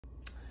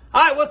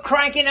All right, we're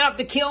cranking up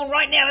the kiln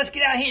right now. Let's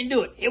get out here and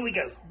do it. Here we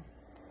go.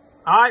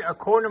 All right,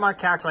 according to my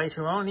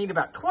calculation, we only need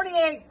about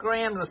 28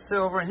 grams of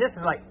silver, and this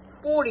is like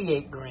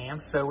 48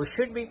 grams, so we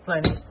should be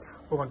plenty.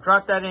 We're going to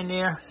drop that in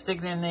there, stick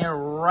it in there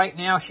right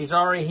now. She's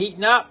already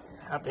heating up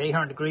to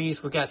 800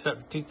 degrees. We got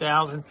something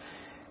 2,000.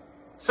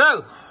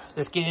 So,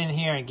 let's get in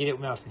here and get it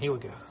melting. Here we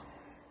go. All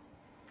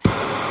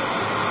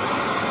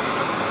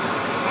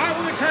right,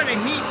 we're going to try to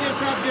heat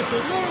this up just a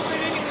little bit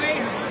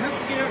anyway. Hope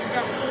to get up to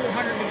about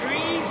 400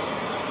 degrees.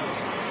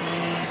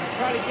 And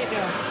try to get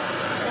the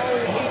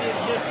stove heated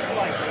just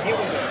slightly. Here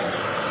we go.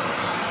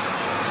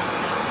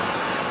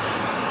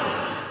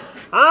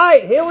 All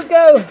right, here we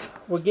go.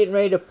 We're getting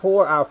ready to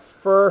pour our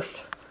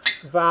first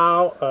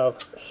vial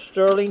of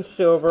sterling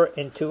silver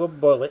into a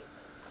bullet.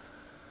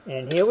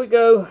 And here we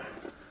go.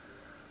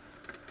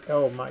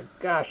 Oh my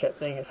gosh, that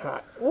thing is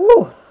hot.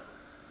 Woo! All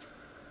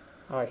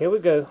right, here we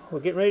go.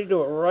 We're getting ready to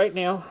do it right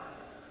now.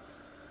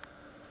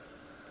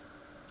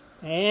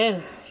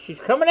 And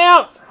she's coming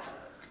out.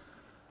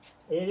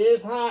 It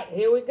is hot.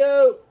 Here we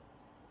go.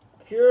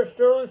 Pure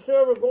sterling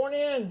silver going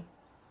in.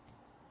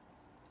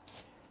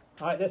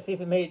 All right, let's see if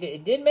it made it.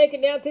 It did make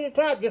it down to the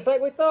top, just like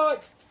we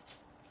thought.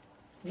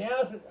 Now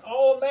it's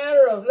all a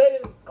matter of letting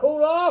it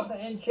cool off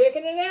and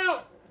checking it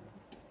out.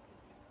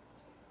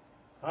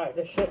 All right,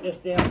 let's shut this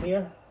down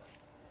here.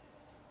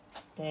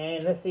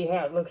 And let's see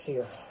how it looks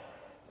here.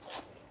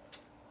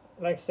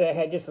 Like I said, I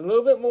had just a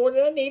little bit more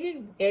than I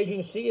needed. As you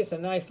can see, it's a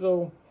nice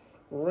little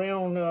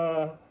round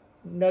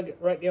nugget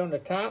right there on the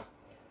top.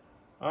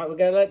 All right, we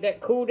got to let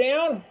that cool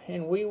down,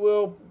 and we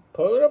will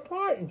pull it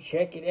apart and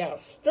check it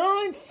out.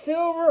 Sterling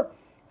silver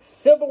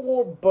Civil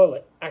War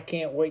bullet. I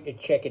can't wait to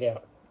check it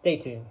out. Stay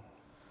tuned.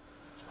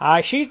 All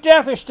right, she's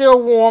definitely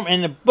still warm,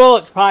 and the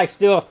bullet's probably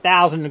still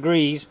 1,000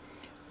 degrees,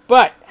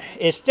 but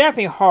it's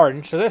definitely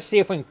hardened. So let's see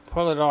if we can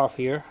pull it off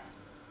here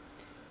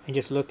and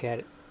just look at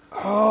it.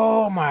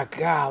 Oh my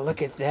God,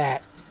 look at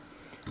that.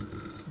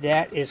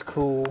 That is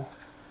cool.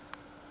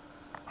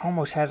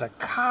 Almost has a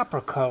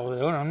copper color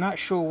though, and I'm not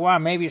sure why.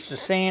 Maybe it's the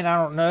sand,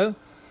 I don't know.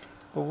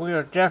 But we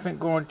are definitely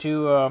going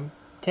to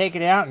take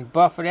it out and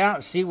buff it out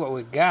and see what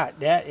we got.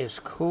 That is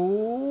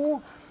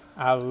cool.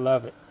 I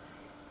love it.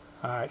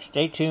 All right,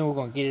 stay tuned. We're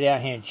going to get it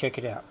out here and check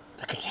it out.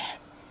 Look at that.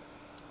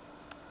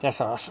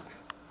 That's awesome.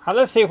 All right,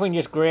 let's see if we can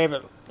just grab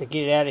it to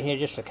get it out of here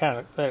just to kind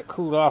of let it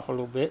cool off a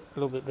little bit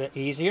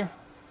easier.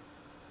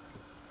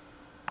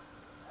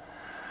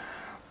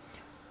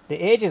 The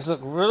edges look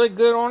really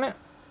good on it.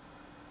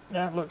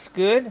 That looks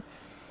good.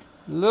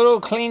 Little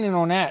cleaning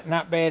on that,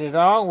 not bad at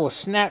all. We'll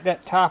snap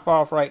that top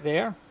off right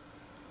there.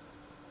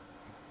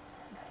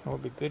 We'll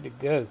be good to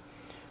go.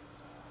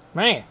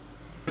 Man,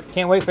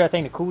 can't wait for that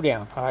thing to cool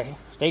down. All right,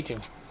 stay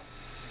tuned.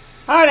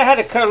 All right, I had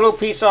to cut a little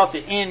piece off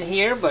the end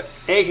here, but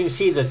as you can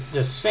see, the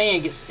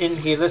sand gets in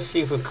here. Let's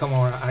see if it'll come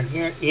on.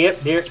 Yep,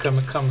 there it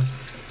comes.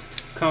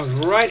 Comes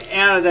right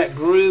out of that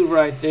groove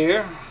right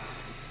there.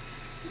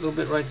 A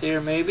little bit right there,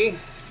 maybe.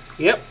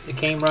 Yep, it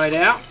came right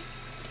out.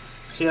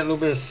 See that little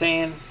bit of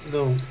sand,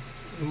 little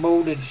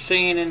molded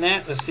sand in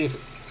that. Let's see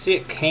if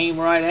it came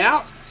right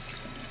out.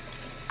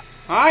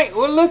 All right,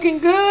 we're looking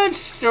good.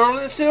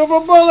 Sterling silver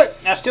bullet.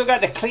 I still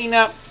got to clean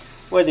up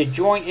where the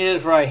joint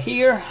is right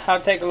here. I'll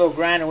take a little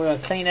grinder. We're going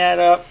to clean that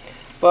up,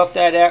 buff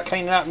that out,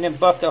 clean it up, and then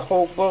buff the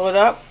whole bullet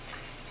up.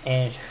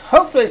 And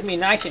hopefully it's going to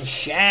be nice and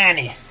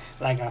shiny,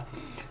 like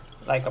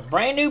a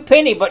brand new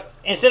penny. But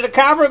instead of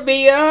copper, it'll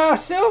be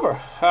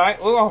silver. All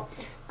right, we're going to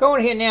go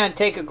in here now and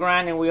take a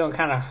grinder, and we're going to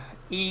kind of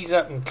ease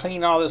up and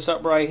clean all this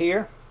up right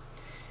here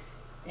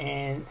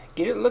and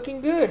get it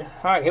looking good. All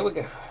right, here we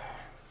go.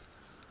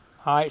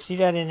 All right, see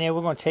that in there?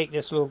 We're going to take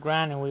this little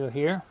grinding wheel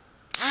here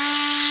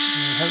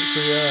and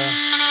hopefully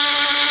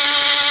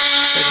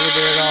take a little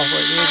bit of it off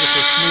right there just to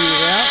smooth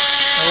it out.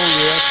 Oh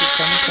yeah, it's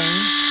coming clean.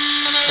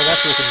 Oh,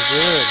 that's looking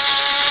good.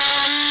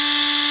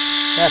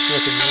 That's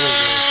looking real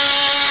good.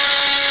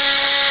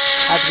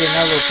 I have to get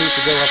another little piece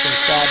to go up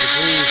inside the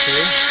grooves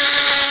here.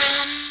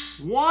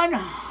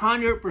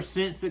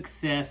 100%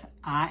 success.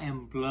 I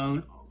am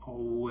blown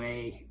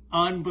away.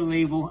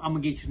 Unbelievable. I'm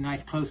going to get you a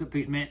nice close-up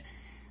piece, man.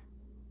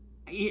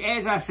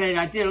 As I said,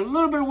 I did a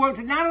little bit of work,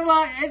 not a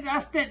lot.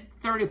 I spent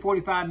 30,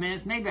 45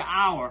 minutes, maybe an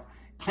hour,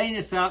 cleaning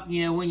this up.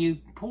 You know, when you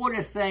pour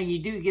this thing, you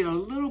do get a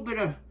little bit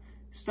of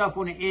stuff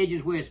on the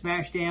edges where it's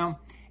smashed down.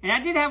 And I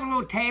did have a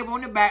little table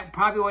in the back.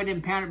 Probably why I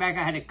didn't pound it back.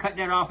 I had to cut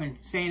that off and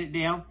sand it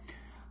down.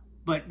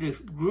 But the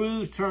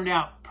grooves turned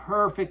out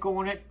perfect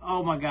on it.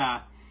 Oh, my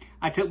God.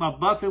 I took my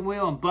buffing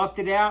wheel and buffed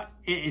it out.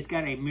 It's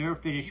got a mirror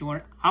finish on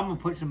it. I'm going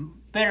to put some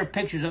better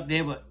pictures up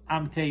there, but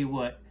I'm going to tell you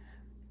what.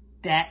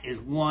 That is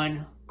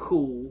one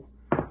cool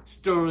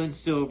sterling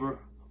silver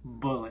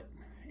bullet.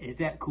 Is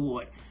that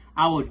cool?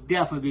 I will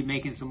definitely be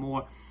making some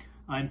more.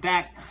 In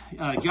fact,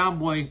 John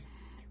Boy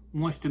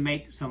wants to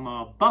make some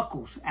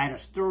buckles out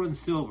of sterling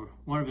silver.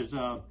 One of his,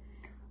 I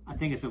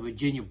think it's a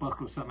Virginia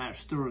buckle or something out of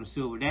sterling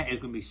silver. That is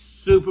going to be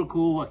super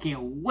cool. I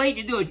can't wait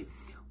to do it.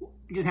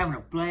 Just having a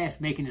blast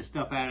making this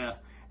stuff out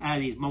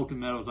of these molten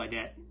metals like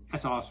that.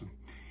 That's awesome.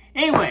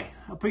 Anyway,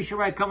 I appreciate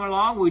everybody coming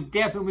along. We'll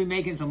definitely be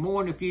making some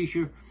more in the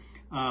future.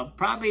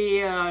 Probably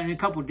in a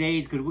couple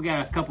days, because we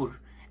got a couple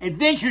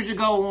adventures to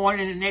go on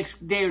in the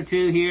next day or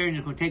two here, and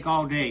it's going to take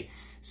all day.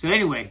 So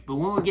anyway, but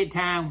when we get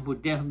time, we'll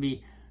definitely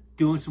be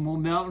doing some more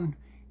melting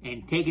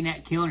and taking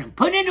that kiln and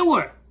putting it to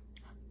work.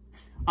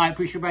 I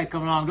appreciate everybody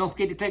coming along. Don't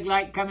forget to click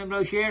like, comment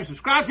below, share, and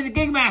subscribe to the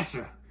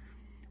Gigmaster.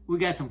 We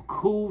got some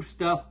cool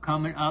stuff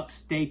coming up.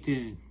 Stay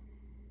tuned.